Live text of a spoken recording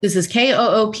This is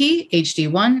KOOP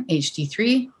HD1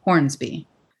 HD3 Hornsby.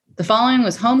 The following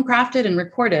was home crafted and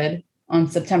recorded on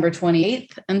September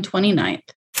 28th and 29th.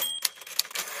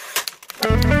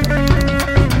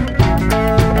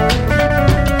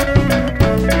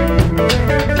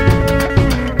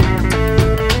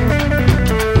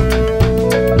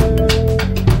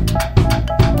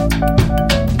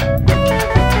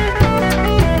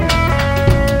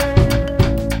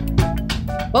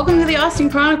 Welcome to the Austin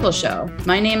Chronicle Show.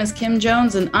 My name is Kim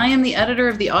Jones, and I am the editor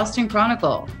of the Austin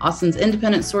Chronicle, Austin's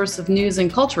independent source of news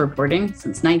and culture reporting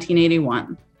since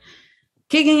 1981.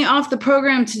 Kicking off the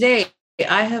program today,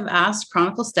 I have asked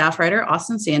Chronicle staff writer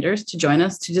Austin Sanders to join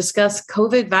us to discuss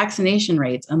COVID vaccination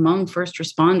rates among first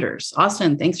responders.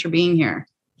 Austin, thanks for being here.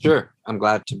 Sure. I'm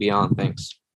glad to be on.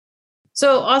 Thanks.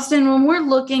 So, Austin, when we're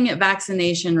looking at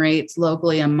vaccination rates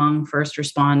locally among first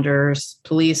responders,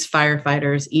 police,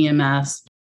 firefighters, EMS,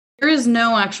 there is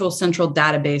no actual central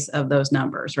database of those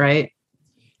numbers, right?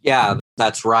 Yeah,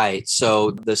 that's right.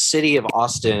 So the city of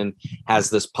Austin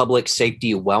has this public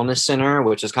safety wellness center,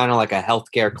 which is kind of like a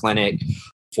healthcare clinic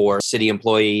for city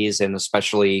employees and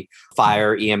especially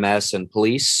fire, EMS, and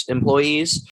police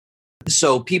employees.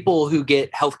 So people who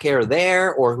get healthcare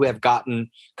there or who have gotten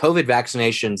COVID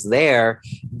vaccinations there,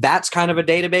 that's kind of a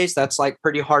database. That's like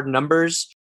pretty hard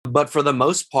numbers. But for the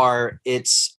most part,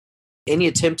 it's any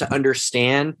attempt to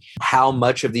understand how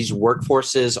much of these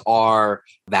workforces are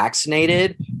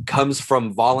vaccinated comes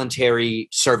from voluntary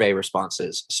survey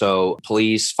responses. So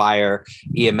police, fire,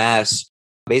 EMS,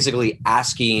 basically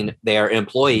asking their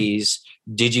employees,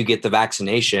 did you get the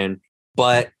vaccination?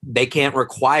 But they can't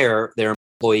require their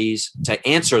employees to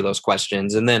answer those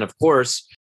questions. And then, of course,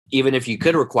 even if you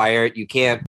could require it, you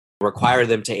can't require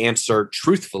them to answer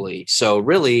truthfully. So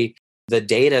really, the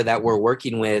data that we're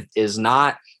working with is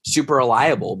not super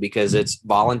reliable because it's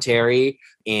voluntary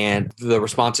and the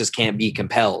responses can't be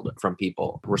compelled from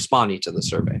people responding to the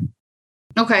survey.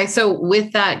 Okay, so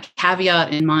with that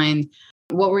caveat in mind,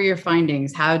 what were your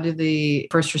findings? How did the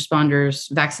first responders'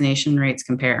 vaccination rates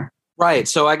compare? Right.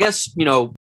 So I guess,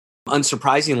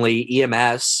 unsurprisingly,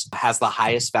 EMS has the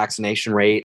highest vaccination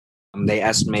rate. They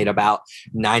estimate about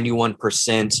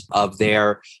 91% of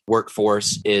their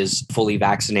workforce is fully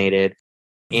vaccinated.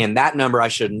 And that number, I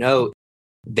should note,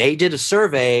 they did a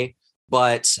survey,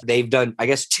 but they've done, I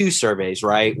guess, two surveys,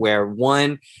 right? Where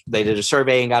one, they did a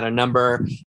survey and got a number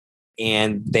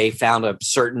and they found a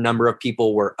certain number of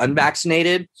people were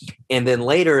unvaccinated. And then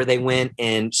later they went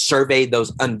and surveyed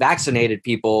those unvaccinated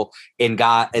people and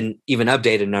got an even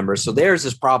updated number. So theirs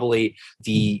is probably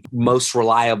the most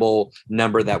reliable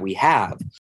number that we have.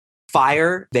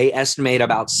 Fire, they estimate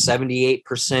about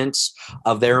 78%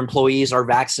 of their employees are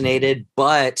vaccinated,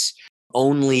 but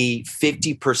only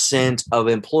 50% of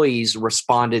employees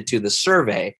responded to the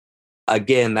survey.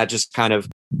 Again, that just kind of,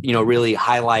 really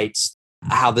highlights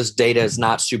how this data is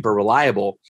not super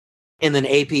reliable. And then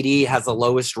APD has the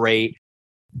lowest rate.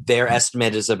 Their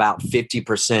estimate is about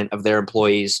 50% of their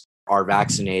employees are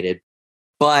vaccinated.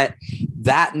 But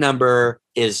that number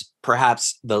is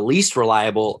perhaps the least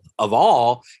reliable of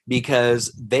all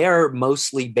because they're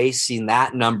mostly basing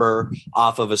that number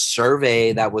off of a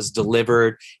survey that was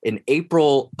delivered in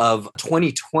April of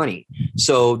 2020.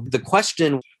 So the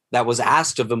question that was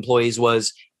asked of employees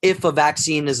was, if a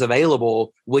vaccine is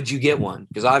available, would you get one?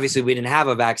 Because obviously we didn't have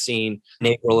a vaccine in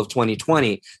April of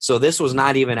 2020. So this was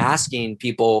not even asking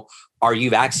people, are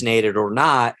you vaccinated or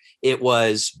not? It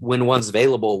was, when one's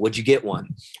available, would you get one?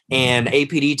 And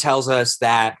APD tells us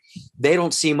that they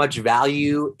don't see much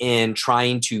value in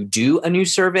trying to do a new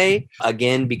survey,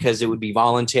 again, because it would be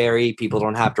voluntary. People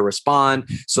don't have to respond.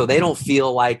 So they don't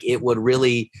feel like it would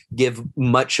really give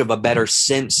much of a better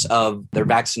sense of their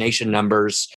vaccination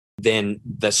numbers than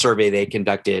the survey they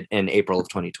conducted in April of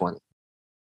 2020.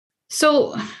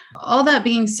 So all that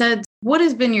being said, what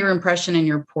has been your impression in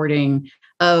your reporting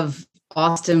of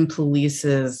Austin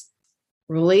Police's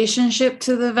relationship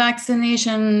to the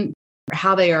vaccination,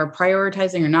 how they are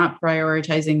prioritizing or not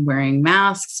prioritizing wearing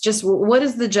masks? Just what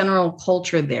is the general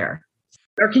culture there?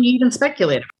 Or can you even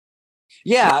speculate?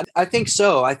 Yeah, I think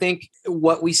so. I think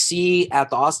what we see at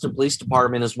the Austin Police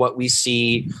Department is what we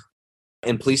see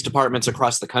in police departments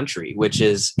across the country, which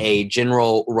is a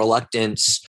general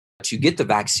reluctance to get the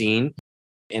vaccine.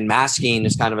 And masking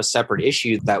is kind of a separate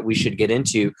issue that we should get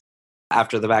into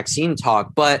after the vaccine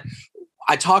talk. But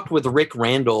I talked with Rick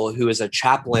Randall, who is a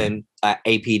chaplain at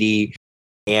APD,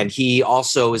 and he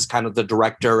also is kind of the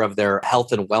director of their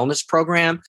health and wellness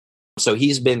program. So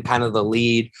he's been kind of the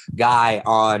lead guy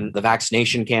on the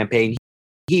vaccination campaign.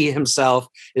 He himself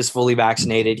is fully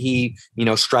vaccinated. He,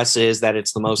 stresses that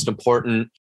it's the most important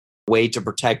way to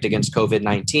protect against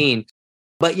COVID-19.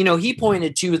 But, he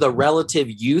pointed to the relative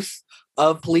youth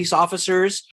of police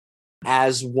officers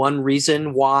as one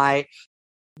reason why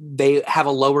they have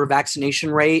a lower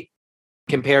vaccination rate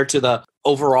compared to the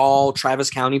overall Travis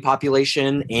County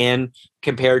population and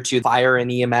compared to fire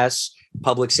and EMS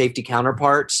public safety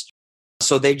counterparts.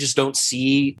 So they just don't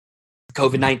see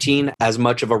COVID-19 as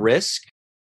much of a risk.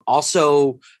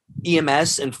 Also,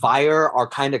 EMS and fire are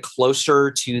kind of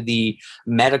closer to the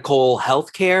medical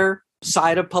healthcare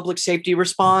side of public safety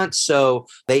response. So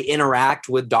they interact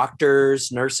with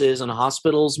doctors, nurses, and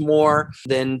hospitals more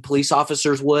than police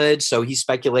officers would. So he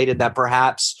speculated that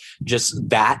perhaps just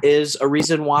that is a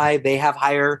reason why they have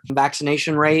higher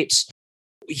vaccination rates.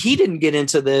 He didn't get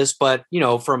into this, but,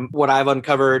 from what I've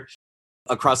uncovered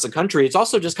across the country, it's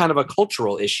also just kind of a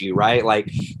cultural issue, right?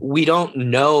 Like, we don't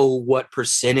know what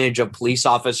percentage of police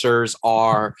officers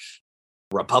are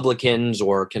Republicans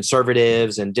or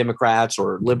conservatives and Democrats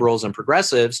or liberals and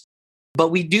progressives. But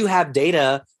we do have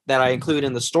data that I include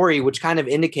in the story, which kind of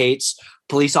indicates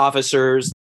police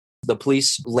officers, the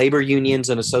police labor unions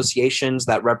and associations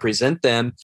that represent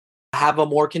them have a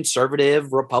more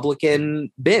conservative Republican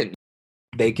bent.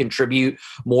 They contribute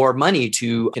more money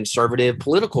to conservative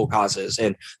political causes.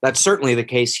 And that's certainly the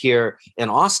case here in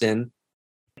Austin.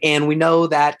 And we know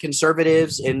that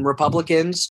conservatives and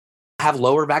Republicans have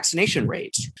lower vaccination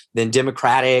rates than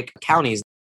Democratic counties.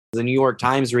 The New York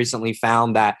Times recently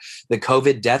found that the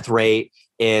COVID death rate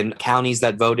in counties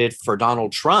that voted for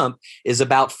Donald Trump is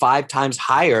about 5 times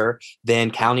higher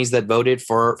than counties that voted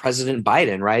for President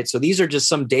Biden, right? So these are just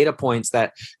some data points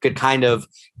that could kind of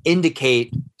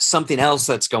indicate something else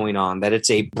that's going on, that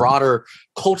it's a broader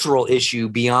cultural issue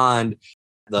beyond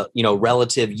the,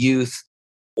 relative youth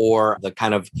or the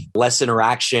kind of less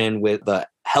interaction with the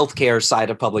healthcare side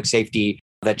of public safety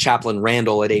that Chaplain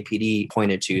Randall at APD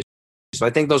pointed to. So I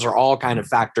think those are all kind of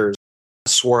factors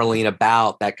swirling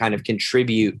about that kind of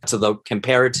contribute to the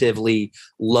comparatively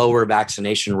lower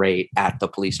vaccination rate at the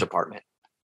police department.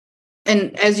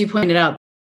 And as you pointed out,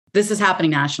 this is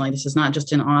happening nationally. This is not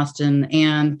just in Austin.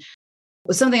 And it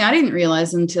was something I didn't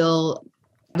realize until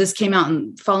this came out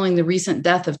following the recent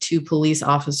death of 2 police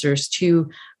officers to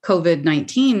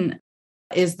COVID-19,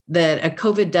 is that a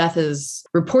COVID death is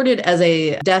reported as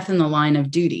a death in the line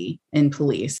of duty in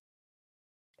police.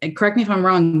 And correct me if I'm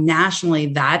wrong, nationally,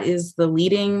 that is the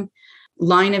leading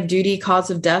line of duty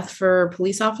cause of death for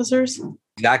police officers?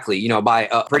 Exactly, by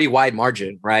a pretty wide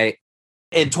margin, right?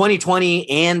 In 2020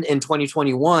 and in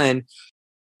 2021,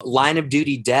 line of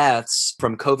duty deaths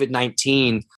from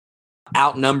COVID-19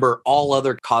 outnumber all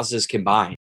other causes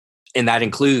combined. And that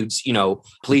includes,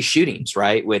 police shootings,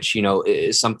 right? Which,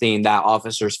 is something that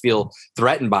officers feel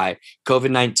threatened by.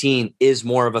 COVID-19 is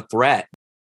more of a threat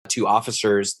to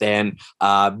officers than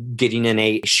getting in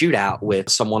a shootout with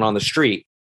someone on the street.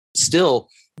 Still,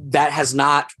 that has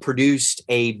not produced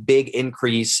a big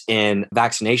increase in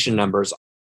vaccination numbers.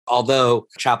 Although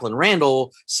Chaplain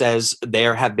Randall says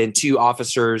there have been 2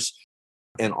 officers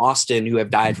in Austin who have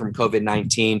died from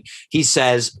COVID-19. He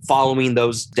says following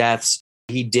those deaths,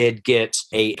 he did get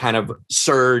a kind of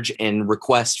surge in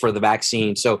requests for the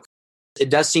vaccine. So it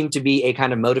does seem to be a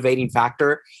kind of motivating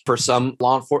factor for some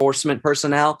law enforcement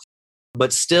personnel,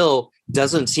 but still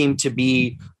doesn't seem to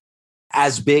be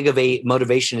as big of a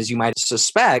motivation as you might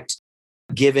suspect,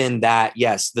 given that,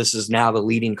 yes, this is now the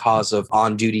leading cause of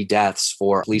on-duty deaths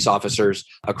for police officers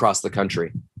across the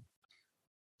country.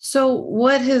 So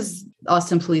what has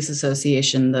Austin Police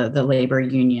Association, the labor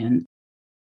union,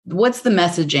 what's the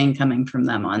messaging coming from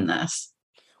them on this?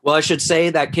 Well, I should say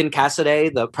that Ken Cassidy,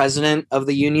 the president of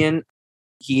the union,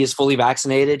 he is fully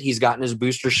vaccinated. He's gotten his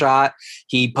booster shot.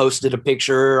 He posted a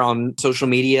picture on social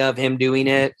media of him doing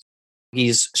it.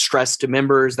 He's stressed to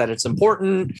members that it's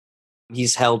important.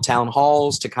 He's held town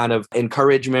halls to kind of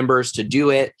encourage members to do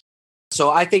it.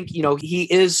 So I think, he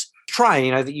is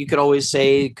trying. I think you could always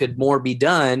say, could more be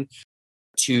done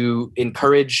to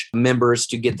encourage members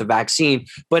to get the vaccine?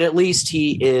 But at least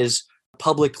he is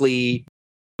publicly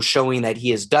showing that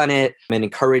he has done it and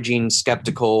encouraging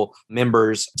skeptical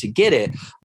members to get it.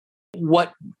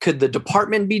 What could the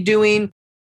department be doing?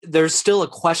 There's still a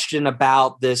question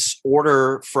about this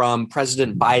order from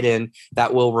President Biden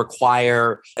that will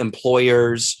require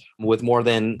employers with more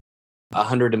than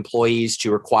 100 employees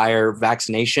to require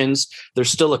vaccinations. There's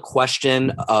still a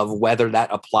question of whether that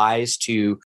applies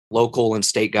to local and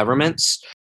state governments.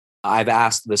 I've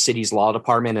asked the city's law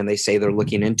department and they say they're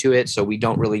looking into it. So we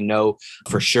don't really know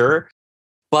for sure.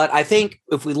 But I think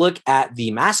if we look at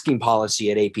the masking policy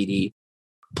at APD,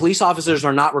 police officers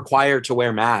are not required to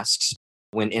wear masks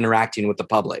when interacting with the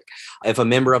public. If a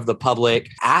member of the public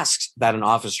asks that an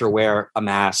officer wear a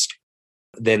mask,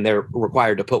 then they're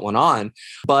required to put one on,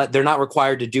 but they're not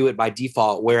required to do it by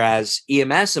default. Whereas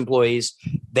EMS employees,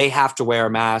 they have to wear a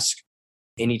mask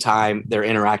anytime they're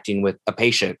interacting with a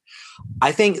patient.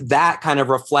 I think that kind of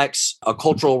reflects a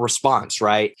cultural response,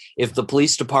 right? If the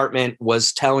police department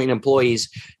was telling employees,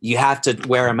 you have to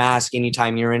wear a mask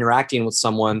anytime you're interacting with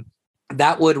someone,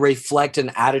 that would reflect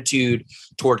an attitude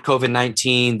toward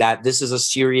COVID-19 that this is a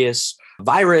serious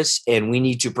virus and we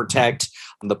need to protect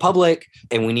the public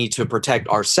and we need to protect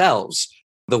ourselves.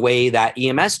 The way that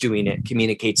EMS doing it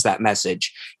communicates that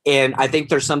message. And I think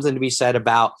there's something to be said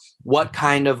about what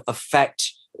kind of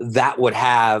effect that would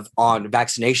have on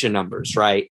vaccination numbers,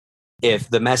 right? If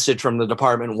the message from the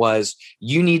department was,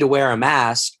 you need to wear a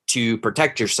mask to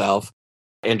protect yourself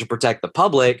and to protect the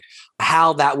public,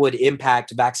 how that would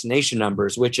impact vaccination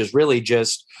numbers, which is really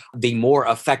just the more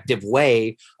effective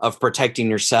way of protecting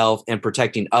yourself and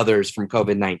protecting others from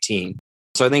COVID-19.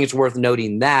 So I think it's worth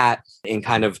noting that and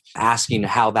kind of asking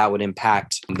how that would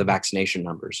impact the vaccination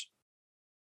numbers.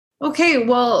 Okay,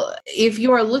 well, if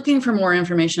you are looking for more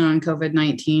information on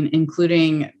COVID-19,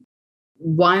 including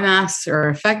why masks are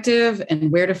effective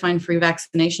and where to find free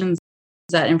vaccinations,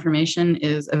 that information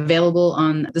is available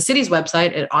on the city's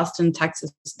website at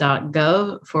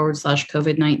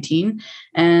austintexas.gov/COVID-19.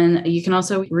 And you can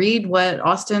also read what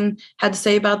Austin had to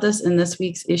say about this in this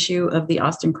week's issue of the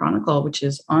Austin Chronicle, which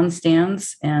is on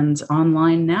stands and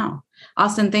online now.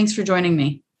 Austin, thanks for joining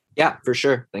me. Yeah, for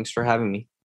sure. Thanks for having me.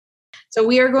 So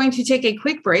we are going to take a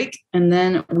quick break, and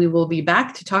then we will be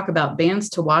back to talk about bands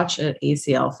to watch at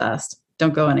ACL Fest.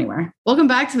 Don't go anywhere. Welcome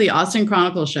back to the Austin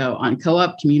Chronicle Show on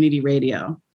KOOP Community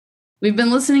Radio. We've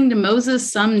been listening to Moses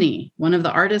Sumney, one of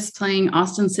the artists playing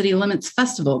Austin City Limits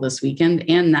Festival this weekend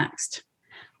and next.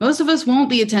 Most of us won't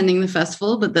be attending the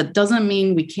festival, but that doesn't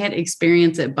mean we can't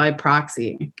experience it by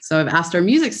proxy. So I've asked our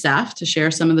music staff to share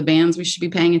some of the bands we should be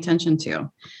paying attention to.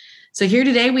 So here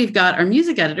today, we've got our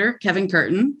music editor, Kevin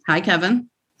Curtin. Hi, Kevin.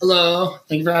 Hello.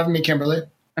 Thank you for having me, Kimberly.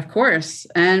 Of course.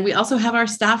 And we also have our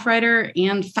staff writer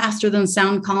and faster than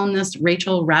sound columnist,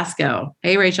 Rachel Rascoe.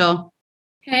 Hey, Rachel.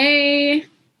 Hey,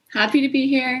 happy to be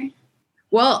here.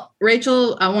 Well,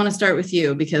 Rachel, I want to start with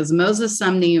you because Moses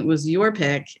Sumney was your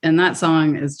pick, and that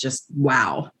song is just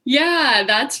wow. Yeah,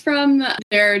 that's from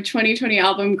their 2020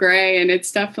 album, Gray, and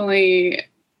it's definitely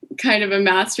kind of a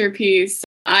masterpiece.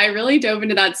 I really dove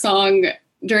into that song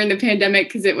during the pandemic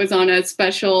because it was on a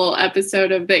special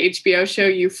episode of the HBO show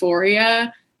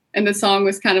Euphoria, and the song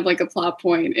was kind of like a plot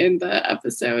point in the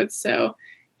episode. So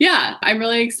yeah, I'm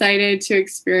really excited to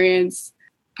experience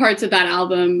parts of that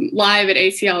album live at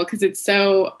ACL because it's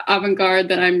so avant-garde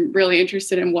that I'm really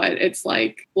interested in what it's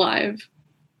like live.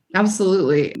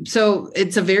 Absolutely. So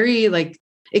it's a very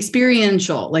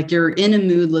experiential, you're in a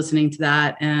mood listening to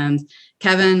that. And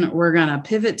Kevin, we're going to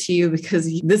pivot to you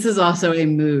because this is also a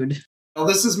mood. Well,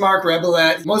 this is Mark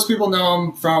Rebillet. Most people know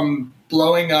him from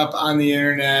blowing up on the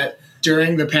internet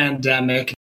during the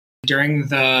pandemic, during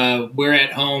the we're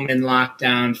at home in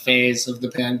lockdown phase of the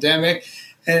pandemic.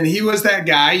 And he was that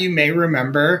guy you may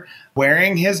remember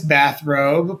wearing his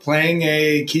bathrobe, playing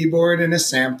a keyboard and a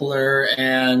sampler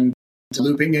and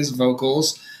looping his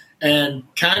vocals and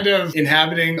kind of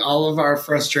inhabiting all of our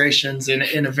frustrations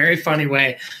in a very funny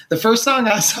way. The first song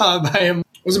I saw by him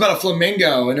was about a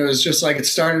flamingo, and it was just it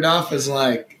started off as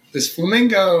this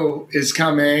flamingo is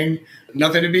coming,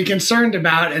 nothing to be concerned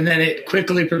about, and then it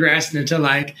quickly progressed into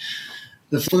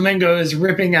the flamingo is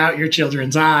ripping out your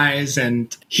children's eyes,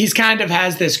 and he's kind of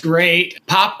has this great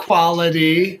pop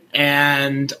quality,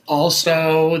 and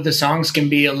also the songs can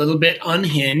be a little bit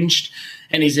unhinged,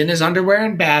 and he's in his underwear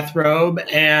and bathrobe,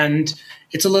 and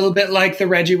it's a little bit like the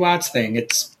Reggie Watts thing.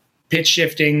 It's pitch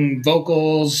shifting,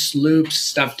 vocals, loops,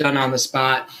 stuff done on the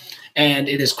spot. And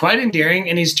it is quite endearing.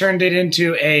 And he's turned it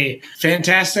into a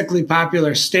fantastically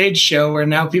popular stage show where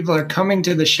now people are coming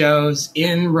to the shows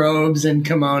in robes and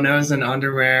kimonos and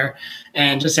underwear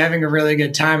and just having a really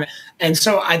good time. And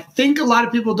so I think a lot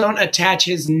of people don't attach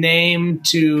his name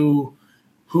to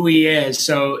who he is.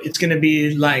 So it's going to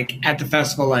be at the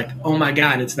festival, oh my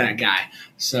God, it's that guy.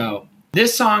 So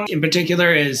this song in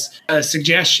particular is a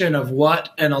suggestion of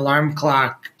what a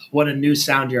new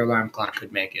sound your alarm clock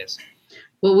could make is.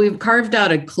 Well, we've carved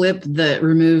out a clip that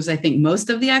removes, I think, most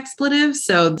of the expletives.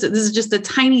 So this is just a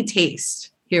tiny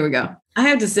taste. Here we go. I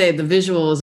have to say the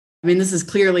visuals, this is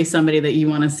clearly somebody that you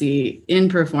want to see in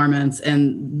performance.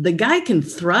 And the guy can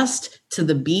thrust to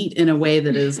the beat in a way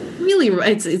that is really,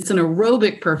 it's an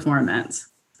aerobic performance.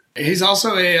 He's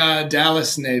also a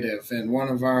Dallas native, and one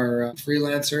of our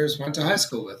freelancers went to high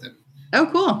school with him. Oh,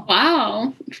 cool.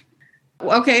 Wow.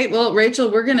 Okay, well,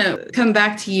 Rachel, we're going to come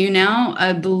back to you now.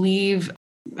 I believe,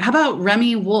 how about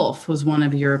Remi Wolf was one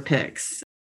of your picks,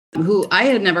 who I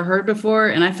had never heard before,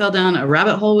 and I fell down a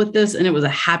rabbit hole with this, and it was a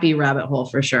happy rabbit hole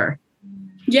for sure.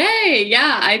 Yay!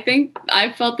 Yeah, I think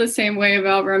I felt the same way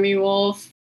about Remi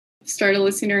Wolf. Started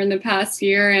listening to her in the past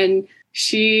year, and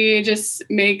she just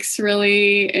makes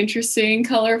really interesting,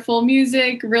 colorful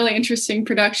music, really interesting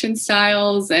production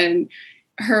styles, and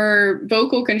her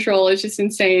vocal control is just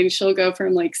insane. She'll go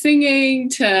from like singing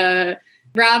to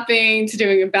rapping to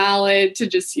doing a ballad to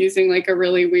just using like a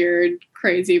really weird,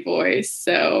 crazy voice.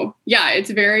 So yeah, it's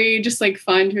very just like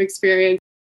fun to experience.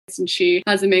 And she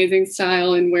has amazing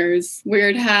style and wears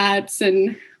weird hats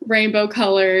and rainbow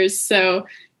colors. So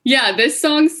yeah, this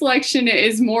song selection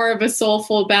is more of a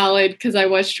soulful ballad because I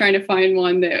was trying to find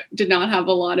one that did not have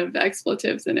a lot of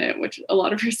expletives in it, which a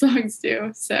lot of her songs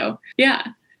do. So yeah.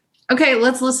 Okay,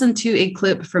 let's listen to a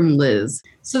clip from Liz.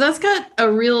 So that's got a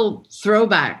real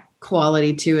throwback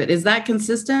quality to it. Is that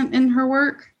consistent in her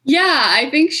work? Yeah, I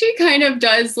think she kind of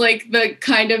does like the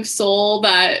kind of soul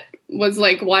that was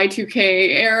like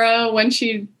Y2K era when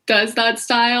she does that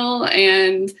style,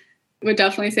 and would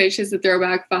definitely say she's a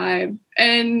throwback vibe.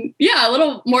 And yeah, a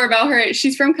little more about her.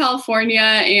 She's from California,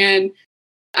 and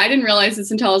I didn't realize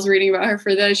this until I was reading about her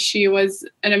for this. She was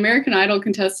an American Idol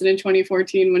contestant in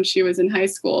 2014 when she was in high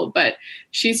school, but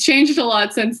she's changed a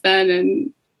lot since then.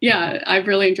 And yeah, I've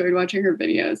really enjoyed watching her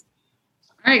videos.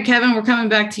 All right, Kevin, we're coming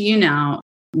back to you now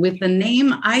with the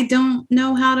name I don't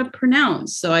know how to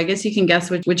pronounce. So I guess you can guess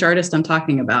which artist I'm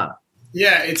talking about.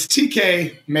 Yeah, it's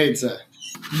Tkay Maidza.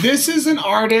 This is an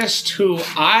artist who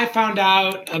I found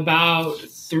out about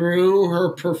through her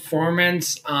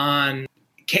performance on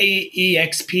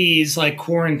KEXP's like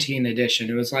quarantine edition.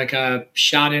 It was like a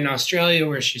shot in Australia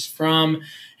where she's from,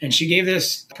 and she gave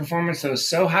this performance that was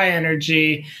so high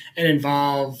energy and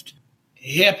involved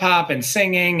hip hop and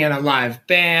singing and a live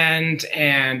band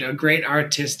and a great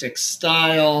artistic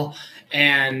style.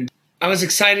 And I was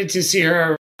excited to see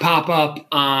her pop up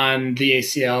on the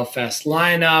ACL Fest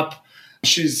lineup.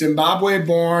 She's Zimbabwe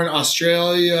born,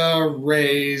 Australia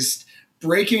raised,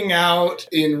 breaking out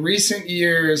in recent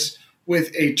years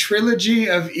with a trilogy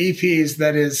of EPs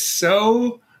that is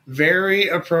so very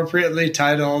appropriately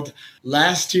titled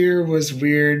Last Year Was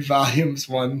Weird Volumes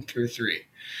 1 through 3,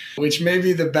 which may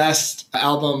be the best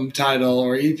album title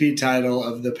or EP title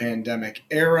of the pandemic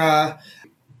era.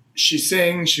 She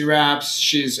sings, she raps,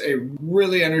 she's a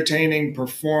really entertaining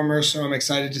performer, so I'm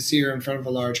excited to see her in front of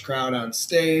a large crowd on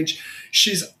stage.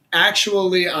 She's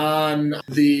actually on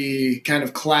the kind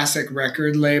of classic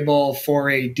record label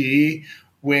 4AD,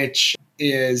 which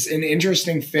is an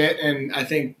interesting fit, and I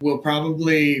think will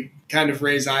probably kind of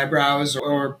raise eyebrows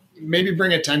or maybe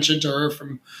bring attention to her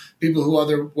from people who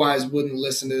otherwise wouldn't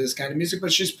listen to this kind of music.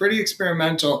 But she's pretty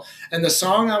experimental, and the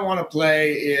song I want to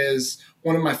play is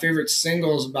one of my favorite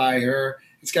singles by her.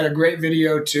 It's got a great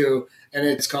video too, and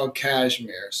it's called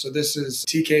Cashmere. So this is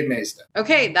Tkay Maidza.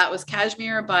 Okay, that was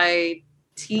Cashmere by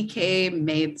Tkay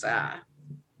Maidza.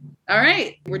 All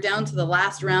right, we're down to the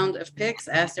last round of picks.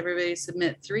 I asked everybody to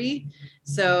submit 3.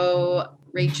 So,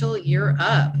 Rachel, you're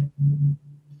up.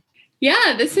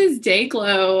 Yeah, this is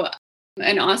Dayglow,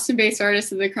 an Austin-based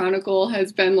artist that the Chronicle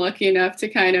has been lucky enough to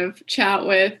kind of chat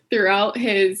with throughout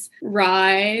his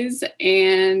rise.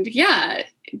 And yeah,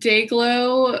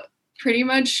 Dayglow pretty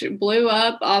much blew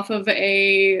up off of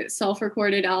a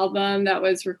self-recorded album that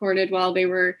was recorded while they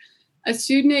were a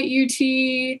student at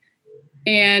UT.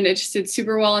 And it just did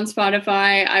super well on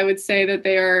Spotify. I would say that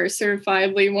they are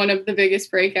certifiably one of the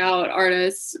biggest breakout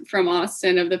artists from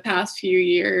Austin of the past few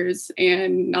years,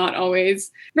 and not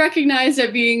always recognized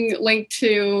at being linked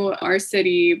to our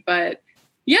city. But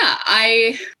yeah,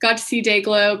 I got to see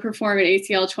Dayglow perform at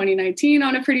ACL 2019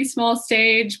 on a pretty small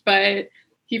stage, but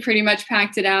he pretty much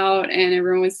packed it out and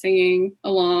everyone was singing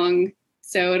along.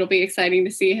 So it'll be exciting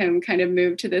to see him kind of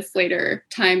move to this later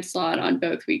time slot on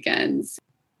both weekends.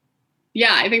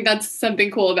 Yeah, I think that's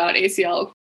something cool about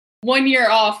ACL. 1 year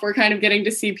off, we're kind of getting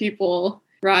to see people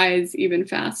rise even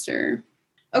faster.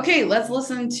 Okay, let's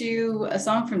listen to a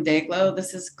song from Dayglow.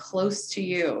 This is Close to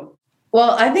You.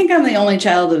 Well, I think I'm the only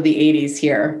child of the 80s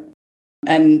here,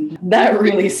 and that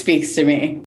really speaks to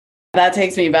me. That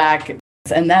takes me back,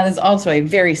 and that is also a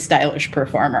very stylish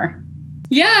performer.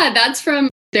 Yeah, that's from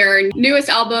their newest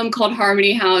album called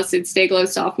Harmony House. It's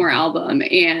Dayglow's sophomore album.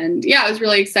 And yeah, I was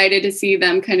really excited to see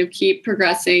them kind of keep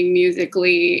progressing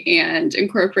musically and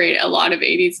incorporate a lot of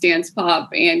 80s dance pop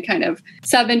and kind of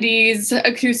 70s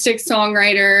acoustic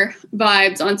songwriter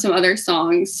vibes on some other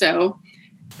songs. So,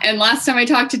 and last time I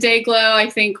talked to Dayglow, I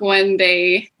think when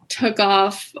they took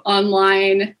off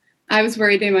online, I was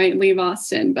worried they might leave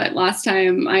Austin, but last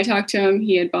time I talked to him,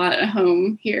 he had bought a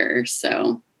home here.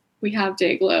 So we have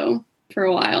Dayglow for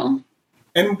a while.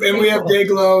 And we have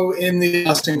Dayglow in the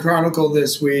Austin Chronicle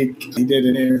this week. He did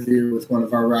an interview with one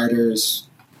of our writers.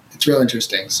 It's real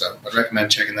interesting, so I'd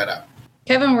recommend checking that out.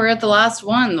 Kevin, we're at the last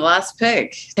one, the last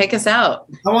pick. Take us out.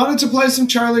 I wanted to play some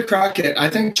Charley Crockett. I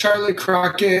think Charley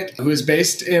Crockett, who is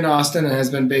based in Austin and has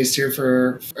been based here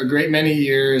for a great many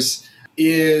years,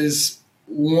 is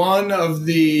one of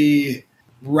the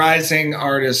rising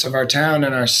artists of our town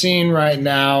and our scene right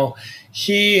now.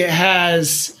 He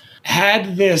has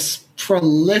had this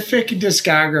prolific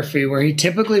discography where he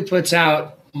typically puts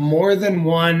out more than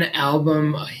one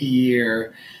album a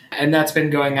year, and that's been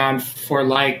going on for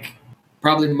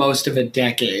probably most of a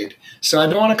decade. So I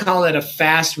don't want to call it a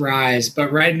fast rise,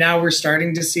 but right now we're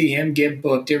starting to see him get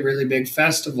booked at really big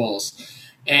festivals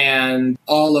and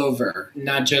all over,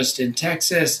 not just in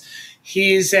Texas.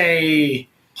 He's a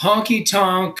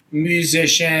honky-tonk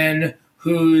musician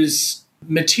whose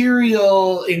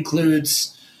material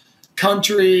includes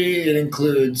country, it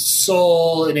includes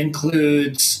soul, it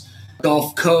includes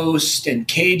Gulf Coast and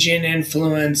Cajun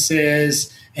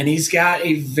influences, and he's got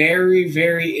a very,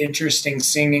 very interesting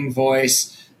singing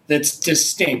voice that's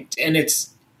distinct, and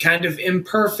it's kind of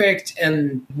imperfect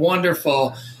and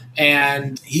wonderful,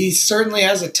 and he certainly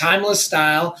has a timeless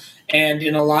style and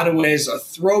in a lot of ways a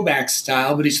throwback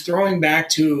style, but he's throwing back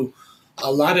to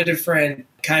a lot of different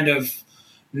kind of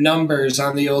numbers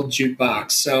on the old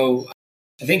jukebox. So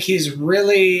I think he's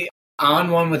really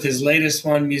on one with his latest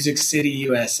one, Music City,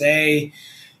 USA.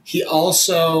 He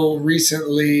also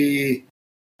recently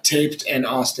taped an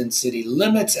Austin City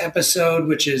Limits episode,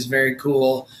 which is very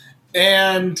cool.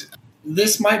 And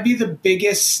this might be the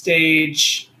biggest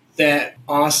stage that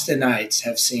Austinites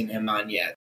have seen him on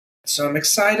yet. So I'm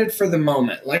excited for the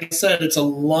moment. Like I said, it's a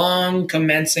long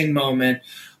commencing moment,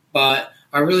 but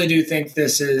I really do think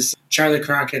this is Charley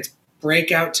Crockett's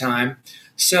breakout time.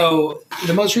 So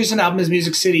the most recent album is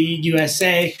Music City,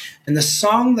 USA, and the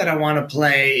song that I want to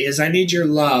play is I Need Your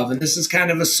Love, and this is kind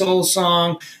of a soul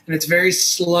song, and it's very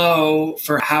slow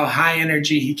for how high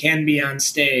energy he can be on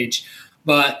stage.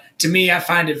 But to me, I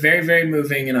find it very, very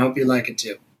moving, and I hope you like it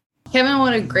too. Kevin,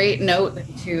 what a great note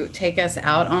to take us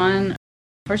out on.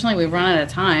 Unfortunately, we've run out of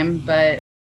time, but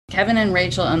Kevin and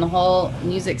Rachel and the whole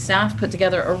music staff put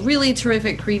together a really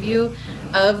terrific preview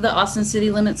of the Austin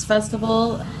City Limits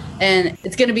Festival. And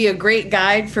it's going to be a great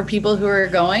guide for people who are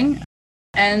going,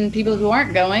 and people who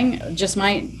aren't going just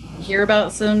might hear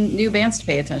about some new bands to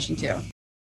pay attention to.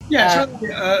 Yeah, it's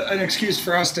really an excuse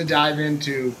for us to dive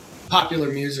into popular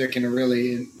music in a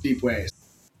really deep way.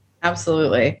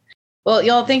 Absolutely. Well,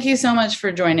 y'all, thank you so much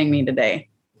for joining me today.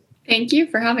 Thank you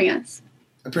for having us.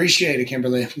 Appreciate it,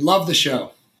 Kimberly. Love the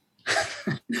show.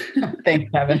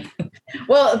 Thanks, Kevin.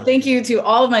 Well, thank you to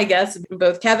all of my guests,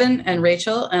 both Kevin and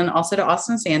Rachel, and also to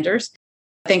Austin Sanders.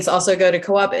 Thanks also go to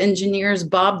co-op engineers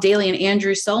Bob Daly and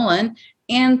Andrew Solon.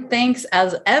 And thanks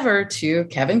as ever to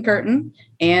Kevin Curtin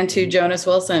and to Jonas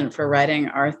Wilson for writing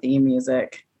our theme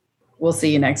music. We'll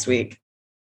see you next week.